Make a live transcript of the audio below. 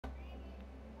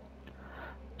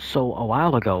So a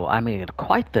while ago, I made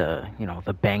quite the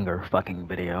banger fucking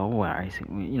video where it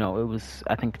was,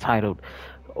 I think, titled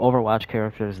Overwatch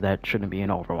characters that shouldn't be in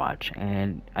Overwatch.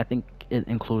 And I think it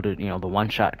included, the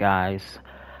one-shot guys,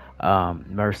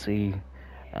 Mercy,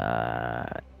 uh,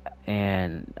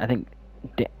 and I think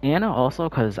Anna also,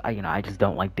 because I just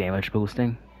don't like damage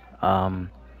boosting.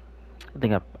 Um,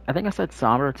 I think I said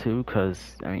Sombra too,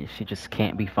 because I mean she just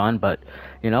can't be fun. But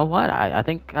you know what? I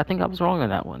think I was wrong on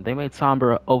that one. They made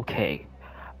Sombra okay.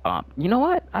 You know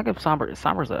what? I give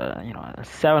Sombra's a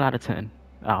 7 out of 10.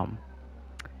 Um,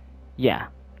 yeah,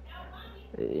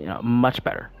 much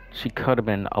better. She could have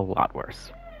been a lot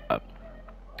worse. Uh,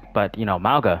 but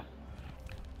Mauga.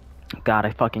 God,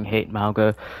 I fucking hate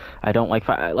Mauga. I don't like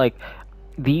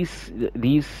these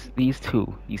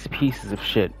pieces of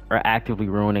shit are actively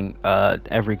ruining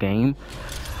every game.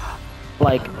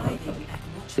 Like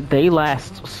they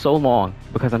last so long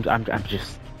because I'm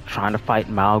just trying to fight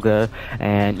Mauga,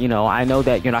 and I know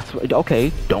that you're not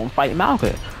okay. Don't fight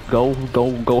Mauga. Go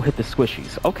hit the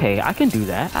squishies. Okay, I can do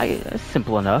that. It's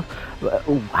simple enough.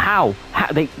 How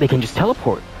they can just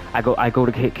teleport. I go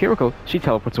to hit Kiriko. She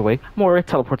teleports away. Mora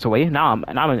teleports away. Now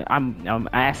I'm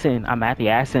ass in. I'm at the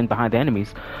ass end behind the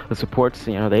enemies. The supports,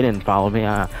 they didn't follow me.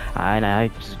 And I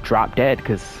just drop dead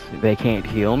because they can't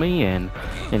heal me, and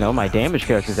my damage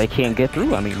characters, they can't get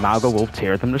through. I mean, Mauga will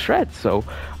tear them to shreds. So,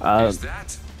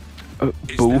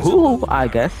 boo-hoo, I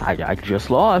guess. I just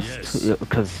lost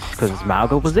because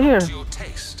Mauga was there.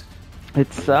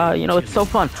 It's so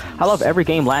fun. I love every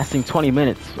game lasting 20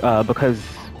 minutes because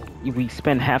we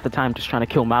spend half the time just trying to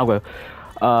kill Mauga.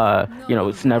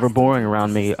 It's never boring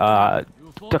around me.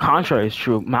 The contrary is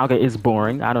true. Mauga is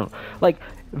boring. I don't like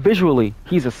visually.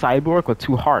 He's a cyborg with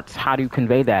two hearts. How do you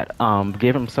convey that?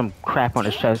 Give him some crap on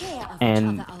his chest,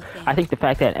 and I think the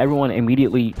fact that everyone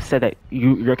immediately said that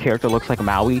your character looks like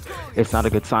Maui, it's not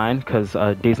a good sign because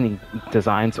Disney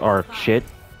designs are shit.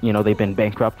 They've been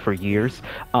bankrupt for years.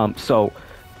 So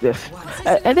this,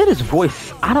 and then his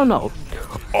voice, I don't know.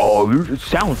 Oh, it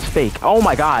sounds fake. Oh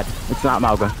my god, it's not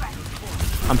Mauga.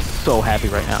 I'm so happy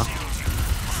right now.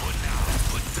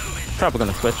 Probably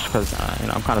gonna switch because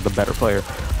I'm kind of the better player,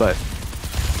 but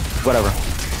whatever.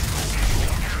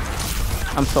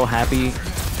 I'm so happy.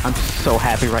 I'm so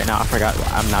happy right now. I forgot.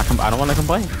 I don't want to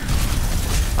complain.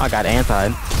 I got anti.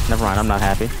 Never mind. I'm not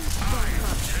happy.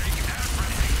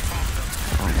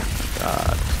 Oh my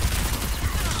god.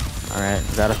 All right,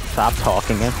 gotta stop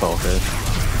talking and focus.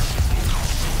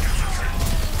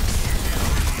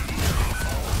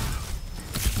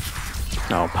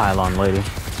 No, pylon lady.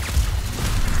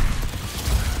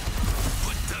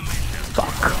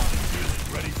 Fuck.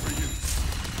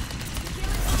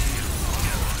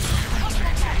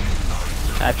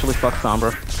 Actually, fuck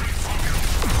Sombra.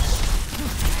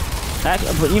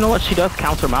 But you know what? She does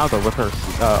counter Mauga with her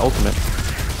ultimate.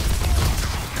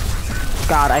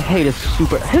 God, I hate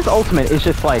his ultimate is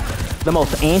just like the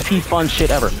most anti-fun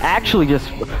shit ever. Actually,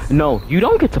 no, you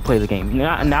don't get to play the game.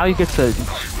 Now you get to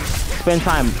spend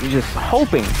time just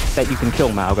hoping that you can kill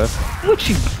Mauga, which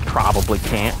you probably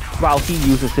can't, while he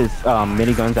uses his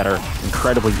miniguns that are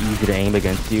incredibly easy to aim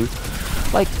against you.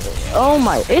 Like, oh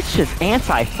my, it's just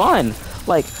anti-fun.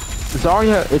 Like,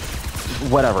 Zarya, it's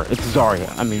whatever. It's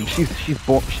Zarya. I mean, she's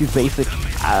basic,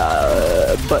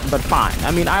 but fine.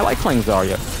 I mean, I like playing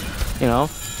Zarya.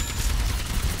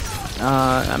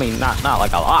 I mean, not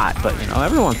like a lot, but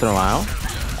every once in a while.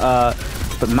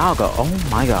 But Mauga, oh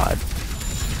my god.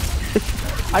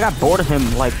 I got bored of him,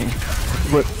 like,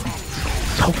 with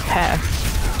so fast.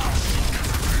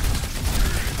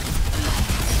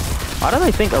 Why do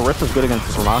they think Orisa's good against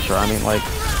Ramasha? I mean, like,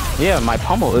 yeah, my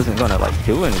pummel isn't gonna, like,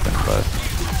 do anything, but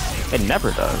it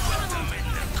never does.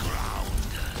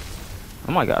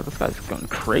 Oh my god, this guy's going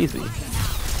crazy.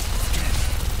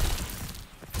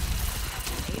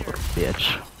 Little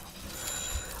bitch.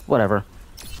 Whatever.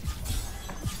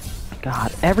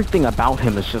 God, everything about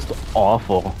him is just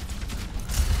awful.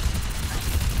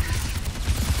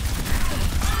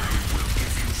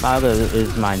 Mauga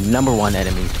is my #1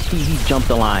 enemy. He jumped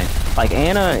the line. Like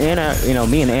Anna,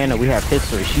 me and Anna, we have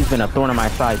history. She's been a thorn in my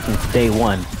side since day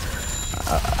one.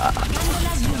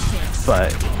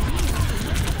 But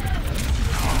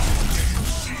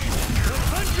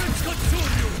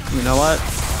you know what?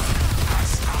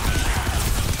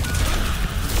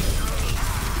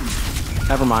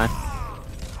 Never mind.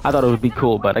 I thought it would be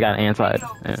cool, but I got anti-ed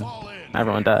and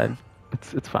everyone died.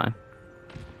 It's fine.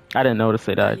 I didn't notice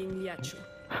they died.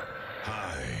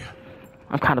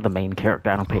 I'm kind of the main character.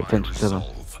 I don't pay attention to them.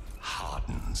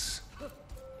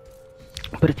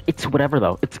 But it's whatever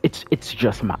though. It's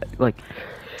just my like.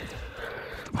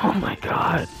 Oh my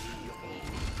god.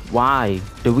 Why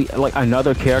do we like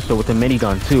another character with a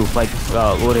minigun too? Like,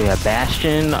 what do you have?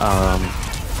 Bastion.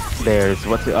 There's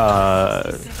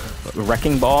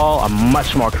Wrecking Ball, a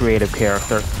much more creative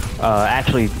character.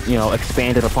 Actually, you know,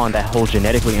 expanded upon that whole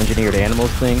genetically engineered animals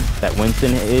thing that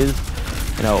Winston is.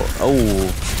 You know,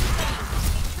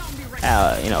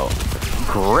 you know,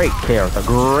 great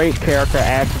character,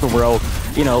 adds to the world.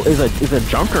 You know, is a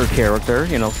Junker character.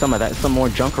 You know, some more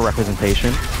Junker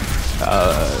representation.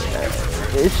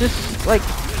 It's just like,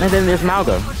 and then there's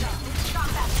Mauga.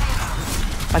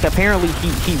 Like apparently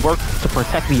he worked to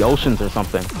protect the oceans or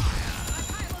something,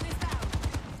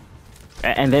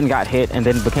 and then got hit and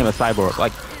then became a cyborg.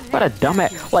 Like, what a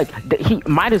dumbass! Like he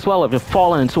might as well have just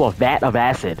fallen into a vat of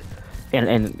acid,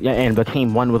 and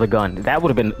became one with a gun. That would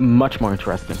have been much more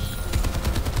interesting.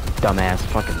 Dumbass,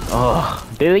 fucking ugh.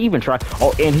 Did they even try?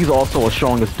 Oh, and he's also as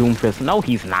strong as Doomfist. No,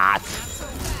 he's not.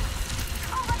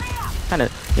 Kind of,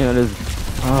 you know, there's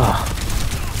I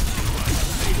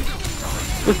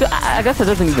guess it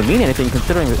doesn't even mean anything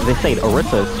considering they say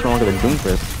Orisa is stronger than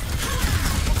Doomfist.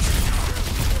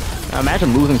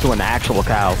 Imagine losing to an actual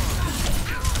cow.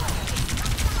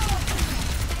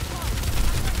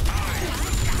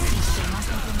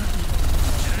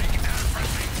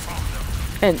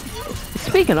 And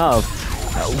speaking of,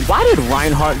 why did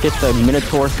Reinhardt get the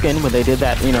Minotaur skin when they did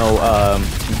that, you know,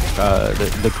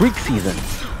 the Greek season?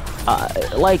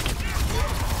 Like,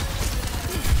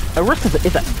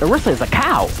 Orisa is a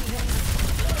cow.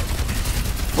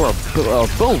 Or a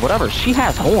bull, whatever. She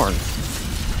has horns.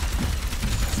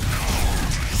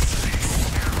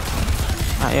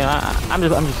 I'm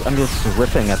just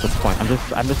ripping at this point. I'm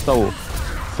just so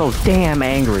damn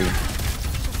angry.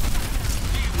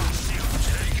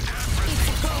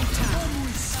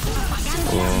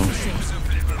 Ooh,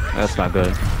 that's not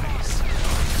good.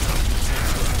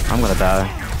 I'm gonna die.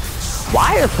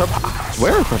 Where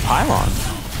is her pylon?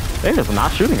 They're just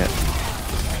not shooting it.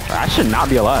 I should not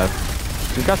be alive.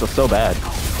 These guys are so bad.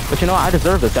 But you know, I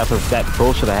deserve this after that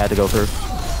bullshit I had to go through.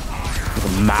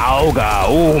 Mauga,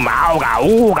 ooh, Mauga,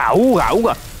 ooga, ooga,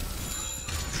 ooga.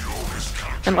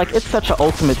 And like, it's such an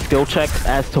ultimate skill check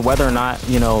as to whether or not,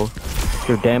 you know,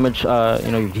 your damage, you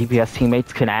know, your DPS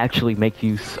teammates can actually make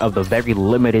use of the very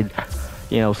limited,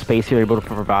 you know, space you're able to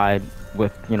provide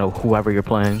with, you know, whoever you're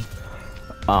playing.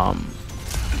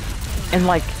 And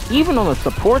like, even on the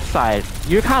support side,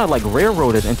 you're kind of like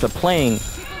railroaded into playing,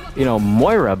 you know,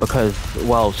 Moira because,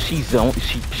 well, she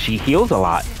heals a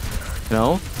lot, you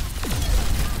know?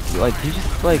 Like, you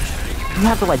just, like, you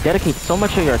have to, like, dedicate so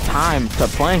much of your time to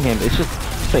playing him. It's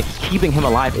just, like, keeping him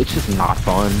alive. It's just not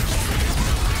fun.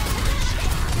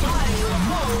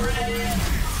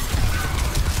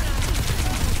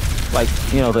 Like,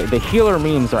 you know, the healer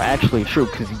memes are actually true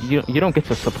because you don't get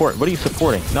to support. What are you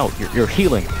supporting? No, you're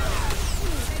healing.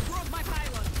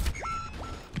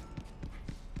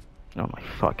 Oh my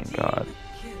fucking god.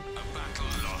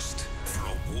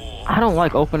 I don't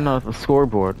like opening up the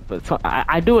scoreboard, but so,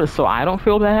 I do it so I don't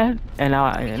feel bad, and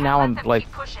now I'm like,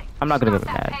 I'm not gonna get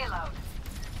mad.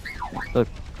 Look,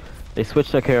 they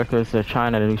switched their characters, they're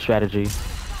trying a new strategy.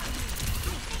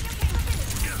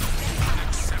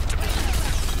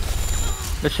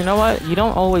 But you know what? You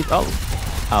don't always, oh.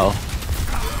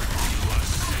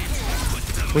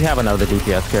 We have another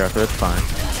DPS character, it's fine.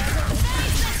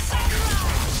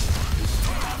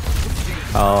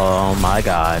 Oh my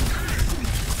god.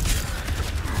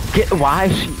 Why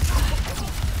is she...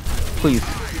 Please.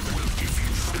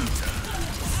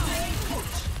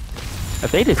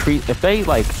 If they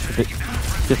like,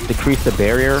 just decrease the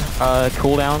barrier,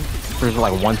 cooldown for just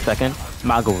like 1 second,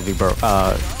 Mauga would be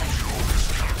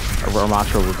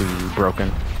Ramatra would be broken.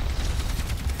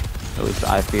 At least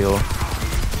I feel.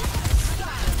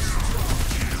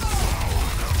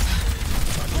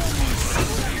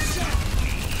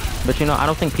 But you know, I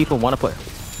don't think people want to put...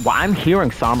 Well, I'm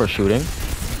hearing Sombra shooting,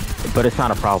 but it's not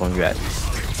a problem yet.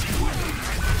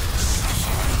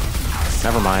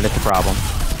 Never mind, it's a problem.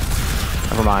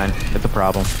 Never mind, it's a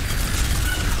problem.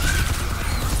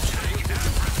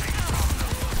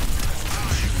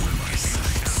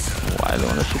 Why do they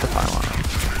want to shoot the pylon?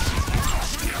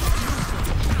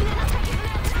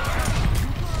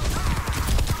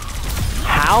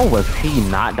 How was he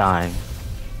not dying?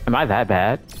 Am I that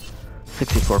bad?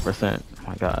 64%. Oh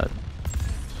my god.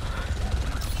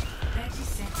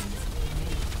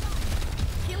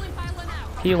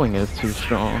 Healing is too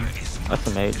strong. That's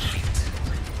a mage.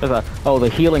 Oh, the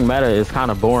healing meta is kind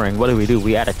of boring. What do?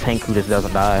 We add a tank who just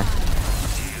doesn't die.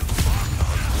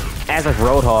 As a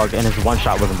Roadhog, and his one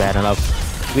shot wasn't bad enough.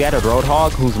 We added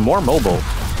Roadhog, who's more mobile,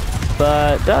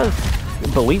 but does,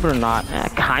 believe it or not,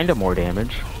 kind of more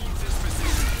damage.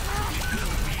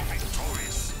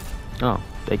 Oh,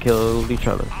 they killed each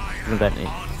other. Isn't that neat?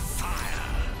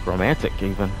 Romantic,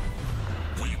 even.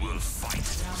 We will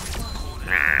fight.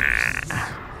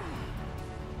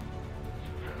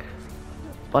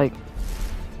 Like,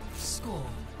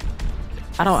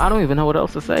 I don't even know what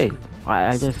else to say.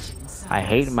 I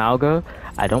hate Mauga.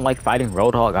 I don't like fighting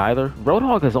Roadhog either.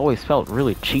 Roadhog has always felt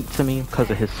really cheap to me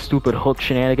because of his stupid hook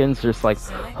shenanigans. Just like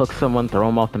hook someone, throw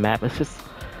him off the map. It's just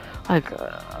like,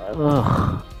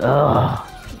 ugh.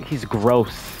 He's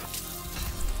gross.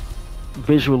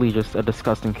 Visually, just a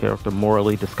disgusting character.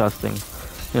 Morally disgusting.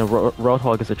 You know,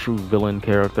 Roadhog is a true villain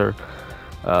character.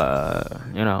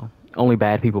 You know, only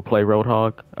bad people play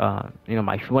Roadhog. You know,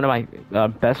 one of my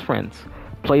best friends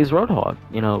plays Roadhog.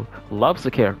 You know, loves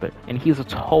the character, and he's a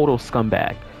total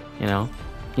scumbag. You know,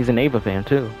 he's an Ava fan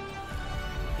too.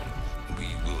 We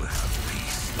will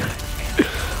have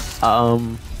peace. No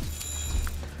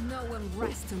one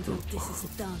rests until this is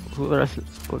done. Who the rest?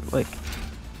 Like,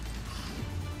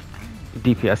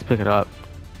 DPS, pick it up.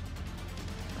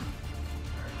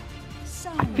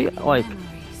 I feel like,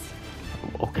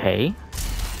 okay.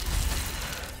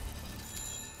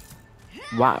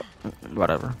 Wow,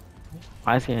 whatever.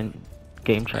 Why is he in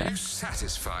game Are you chat?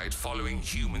 satisfied following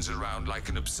humans around like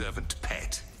an observant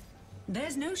pet?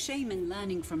 There's no shame in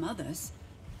learning from others.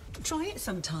 Try it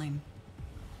sometime.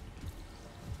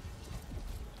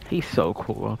 He's so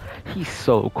cool. He's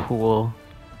so cool.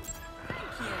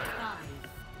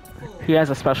 He has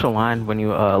a special line when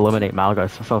you eliminate Mauga,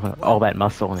 so all that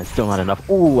muscle and it's still not enough.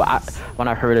 Ooh, when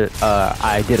I heard it,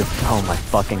 I did a, oh my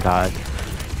fucking god.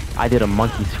 I did a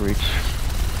monkey's reach.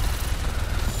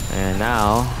 And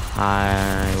now,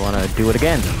 I want to do it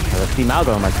again. Let's see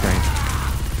Mauga on my screen.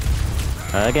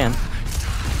 Again.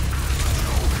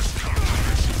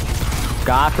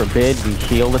 God forbid we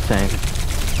heal the tank.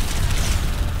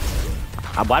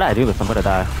 Why did I do this? I'm gonna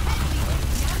die.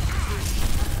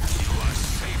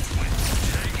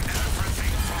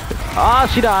 Ah,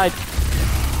 she died.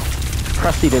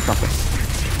 Krusty did something.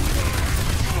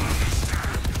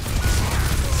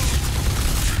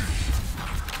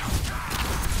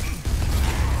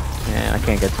 Yeah, I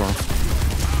can't get to him.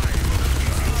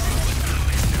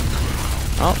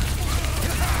 Oh.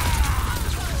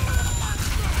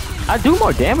 I do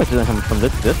more damage than him from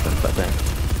this distance, I think.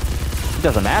 It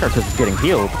doesn't matter because he's getting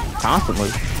healed constantly.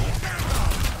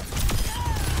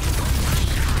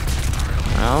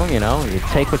 Well, you know, you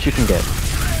take what you can get.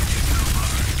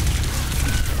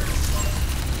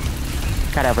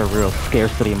 Gotta have a real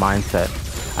scarcity mindset.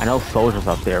 I know soldiers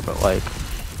up there, but like,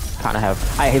 kind of have.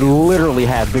 I literally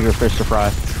have bigger fish to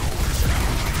fry.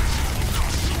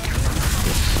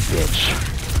 This bitch.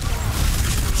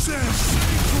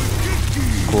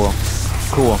 Cool.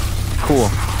 Cool. Cool.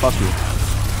 Fuck you.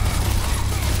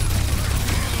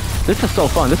 This is so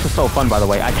fun. This is so fun, by the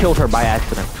way. I killed her by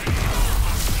accident.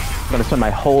 I'm gonna spend my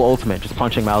whole ultimate just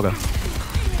punching Mauga.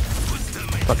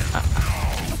 But,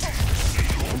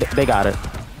 they got it.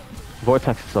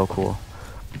 Vortex is so cool.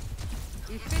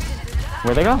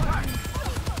 Where'd they go?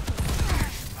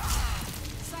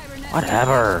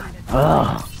 Whatever.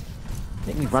 Ugh.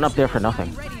 Make me run up there for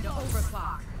nothing.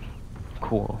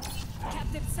 Cool.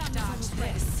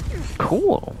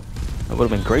 Cool. It would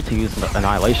have been great to use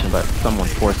Annihilation, but someone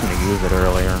forced me to use it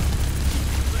earlier.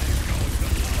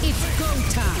 It's go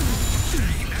time.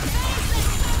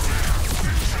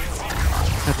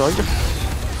 That's all you just...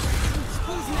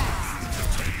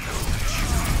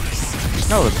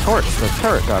 No, the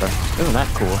turret got her. Isn't that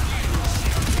cool?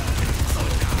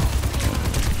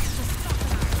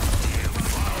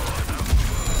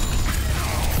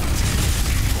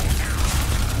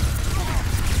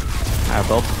 I have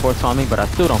both supports on me, but I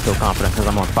still don't feel confident because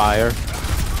I'm on fire.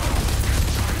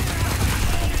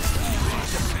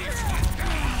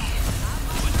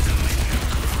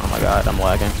 Oh my god, I'm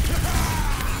lagging.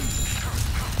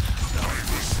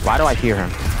 Why do I hear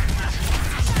him?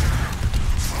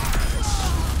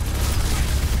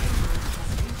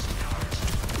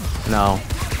 No.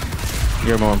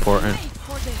 You're more important.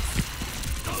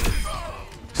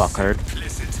 Fucker.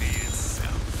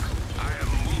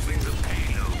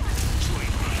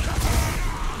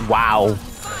 Wow.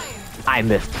 I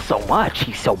missed so much.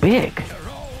 He's so big.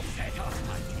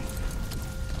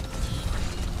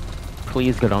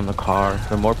 Please get on the car.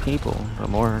 The more people, the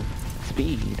more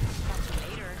speed.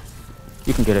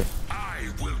 You can get it. I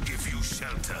will give you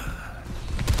shelter.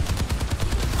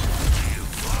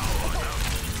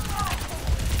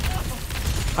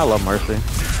 I love Mercy.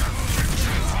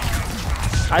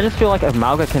 I just feel like if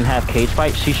Mauga can have cage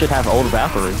fight, she should have old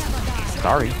Valkyrie.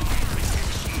 Sorry.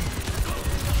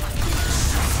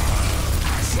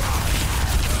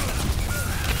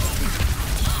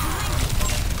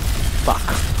 Fuck.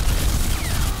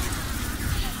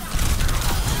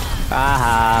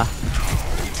 Aha.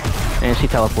 And she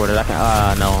teleported. I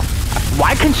can. No.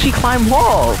 Why can she climb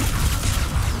walls?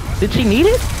 Did she need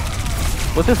it?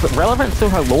 Was this relevant to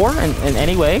her lore in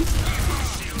any way?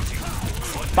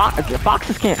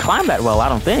 Foxes can't climb that well, I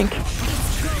don't think.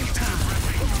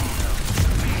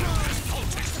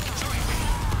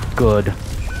 Good.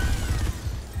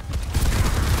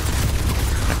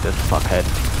 Like this fuckhead.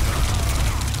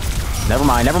 Never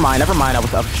mind. I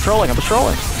was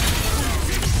trolling.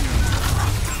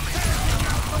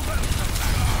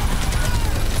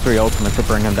 3 ultimates to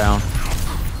bring him down.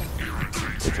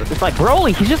 It's like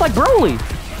Broly. He's just like Broly.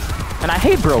 And I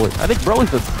hate Broly. I think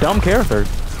Broly's a dumb character.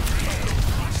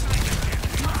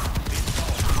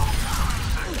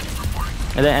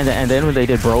 And then when they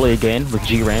did Broly again with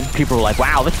Jiren, people were like,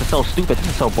 wow, this is so stupid. This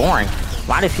is so boring.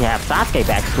 Why does he have Sasuke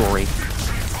backstory?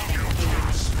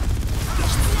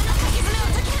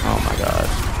 Oh my god.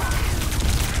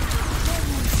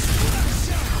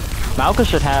 Mauga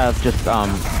should have just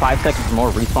 5 seconds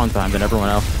more respawn time than everyone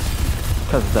else.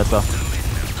 Because of that stuff.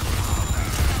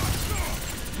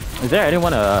 Is there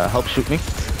anyone to help shoot me?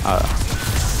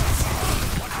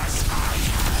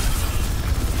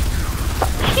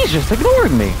 He's just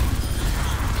ignoring me.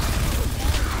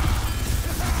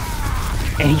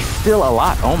 And he's still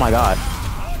alive. Oh my god.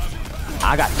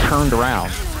 I got turned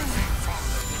around.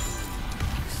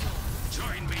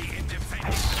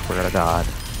 I swear to god.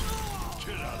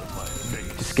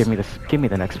 Just give me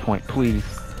the next point, please.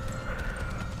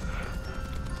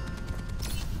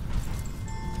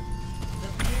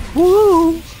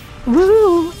 Woo!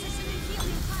 Woo!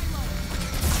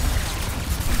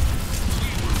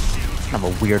 I'm a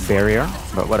weird barrier,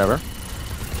 but whatever.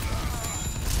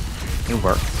 It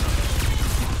worked.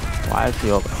 Why is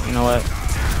he open? You know what?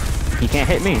 He can't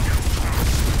hit me.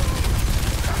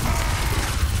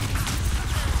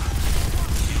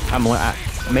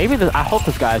 I hope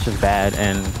this guy's just bad,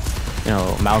 and you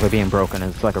know, Mauga being broken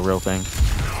is like a real thing.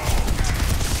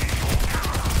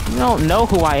 You don't know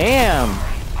who I am.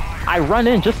 I run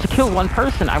in just to kill one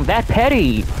person. I'm that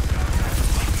petty.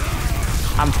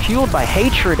 I'm fueled by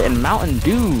hatred and Mountain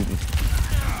Dew.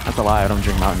 That's a lie. I don't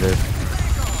drink Mountain Dew.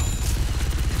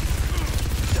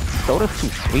 Soda's too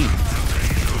sweet.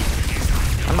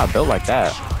 I'm not built like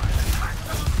that.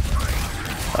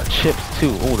 Chips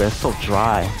too. Oh, they're so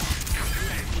dry.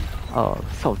 Oh,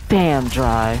 so damn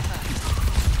dry.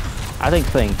 I think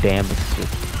saying damn is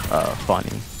just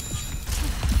funny.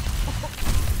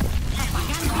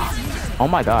 Oh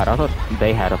my god, I thought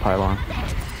they had a pylon.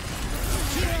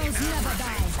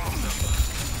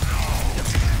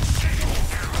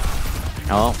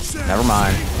 Oh, never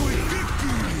mind.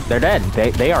 They're dead.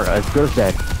 They are as good as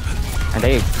dead. And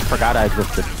they forgot I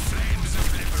existed.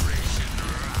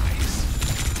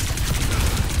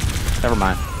 Never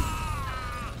mind.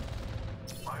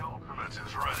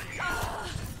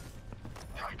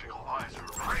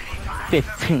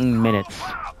 15 minutes.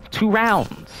 2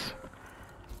 rounds.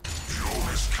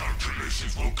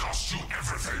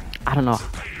 I don't know.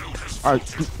 Our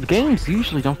games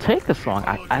usually don't take this long.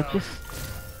 I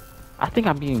think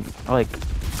I'm being like,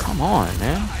 come on,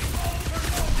 man.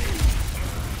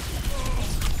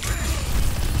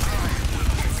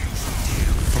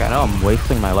 Like, I know I'm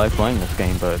wasting my life playing this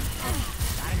game, but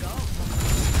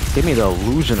give me the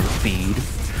illusion of speed.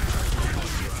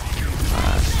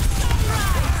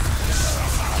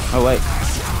 Oh wait.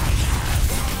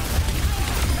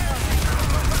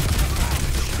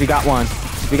 We got one.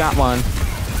 We got one.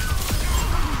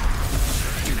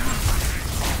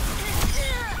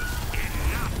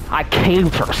 I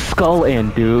caved her skull in,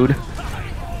 dude.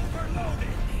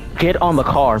 Get on the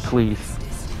car, please.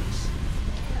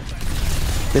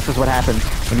 This is what happens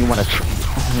when you want to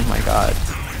oh my god.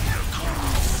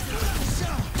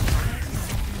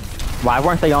 Why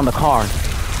weren't they on the car?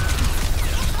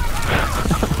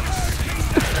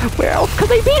 Where else could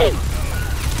they be?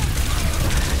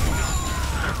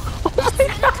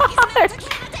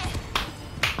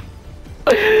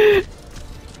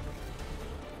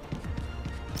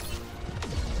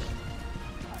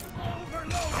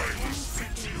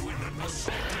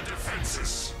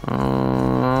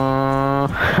 Oh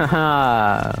my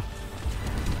god!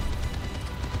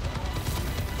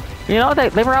 You know, they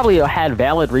probably had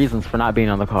valid reasons for not being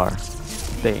on the car.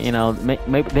 They, you know,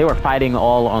 maybe they were fighting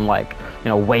all on like, you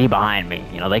know, way behind me.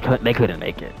 You know, they couldn't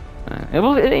make it. It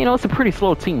was, you know, it's a pretty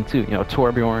slow team too. You know,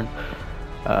 Torbjorn,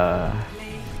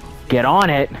 get on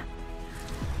it.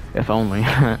 If only.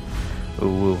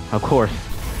 Ooh, of course.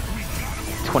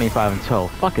 25 and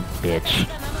 12. Fucking bitch.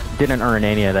 Didn't earn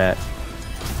any of that.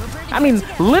 I mean,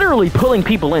 literally pulling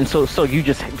people in so you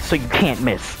can't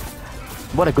miss.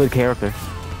 What a good character.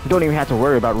 You don't even have to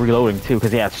worry about reloading too,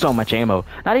 because he has so much ammo.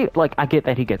 Not even like I get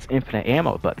that he gets infinite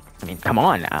ammo, but I mean, come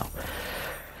on now.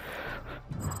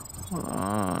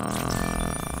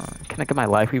 Can I get my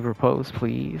life reaver pose,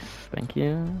 please? Thank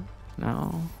you.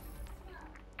 No.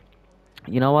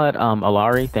 You know what,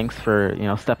 Alari, thanks for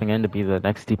stepping in to be the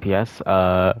next DPS.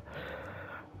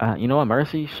 You know what,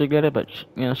 Mercy should get it, but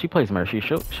she plays Mercy.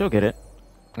 She'll get it.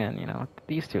 And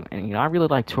these two, and I really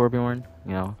like Torbjorn.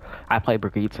 I play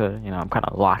Brigitte. I'm kind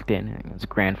of locked in. It's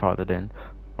grandfathered in,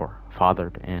 or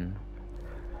fathered in.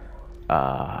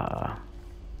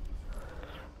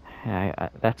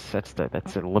 That's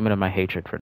the limit of my hatred for